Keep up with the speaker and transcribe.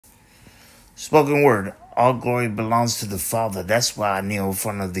Spoken word. All glory belongs to the Father. That's why I kneel in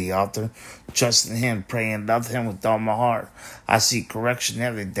front of the altar, trusting Him, praying, love Him with all my heart. I see correction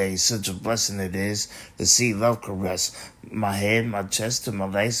every day. Such a blessing it is to see love caress my head, my chest, and my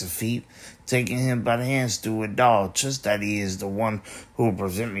legs and feet. Taking Him by the hands through it all. Trust that He is the one who will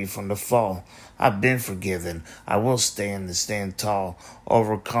prevent me from the fall. I've been forgiven. I will stand and stand tall.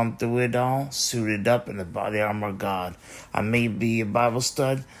 Overcome through it all. Suited up in the body armor of God. I may be a Bible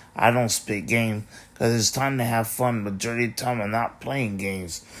stud. I don't spit game. Cause it's time to have fun. Majority of the time I'm not playing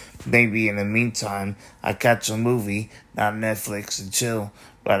games. Maybe in the meantime, I catch a movie, not Netflix and chill.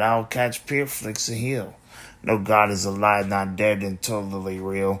 But I'll catch peer flicks and heal. No, God is alive, not dead, and totally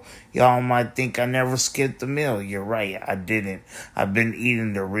real. Y'all might think I never skipped a meal. You're right, I didn't. I've been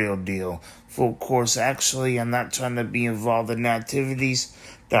eating the real deal. Full course, actually, I'm not trying to be involved in activities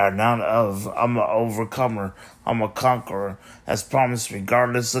that are not of. I'm an overcomer. I'm a conqueror. As promised,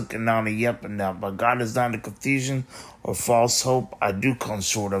 regardless, looking on the up and up. But God is not a confusion or false hope. I do come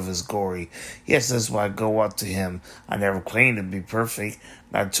short of His glory. Yes, that's why I go up to Him. I never claim to be perfect.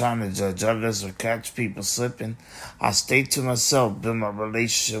 Not trying to judge others or catch people slipping. I stay to myself, build my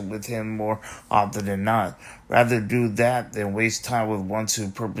relationship with Him more often than not. Rather do that than waste time with ones who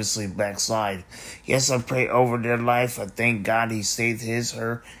purposely backslide. Yes, I pray over their life. I thank God He saved his,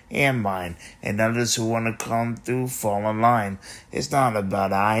 her, and mine. And others who want to come through fall in line. It's not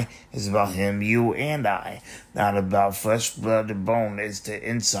about I. It's about Him, you, and I. Not about flesh, blood, and bone. It's the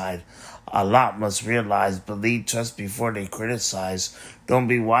inside. A lot must realize, believe, trust before they criticize. Don't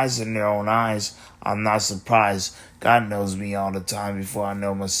be wise in their own eyes. I'm not surprised. God knows me all the time before I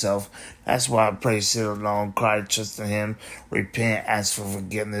know myself. That's why I pray, sit alone, cry, trust in Him, repent, ask for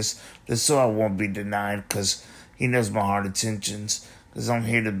forgiveness, just so I won't be denied, because He knows my heart intentions. Because I'm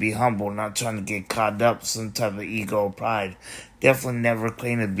here to be humble, not trying to get caught up in some type of ego or pride. Definitely never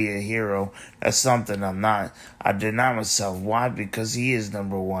claim to be a hero. That's something I'm not. I deny myself. Why? Because He is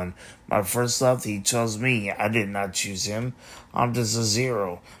number one. My first love, He chose me. I did not choose Him. I'm just a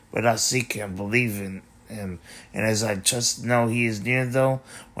zero. But I seek Him, believe in Him. And as I trust know He is near, though,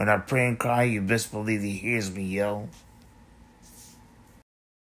 when I pray and cry, you best believe He hears me, yo.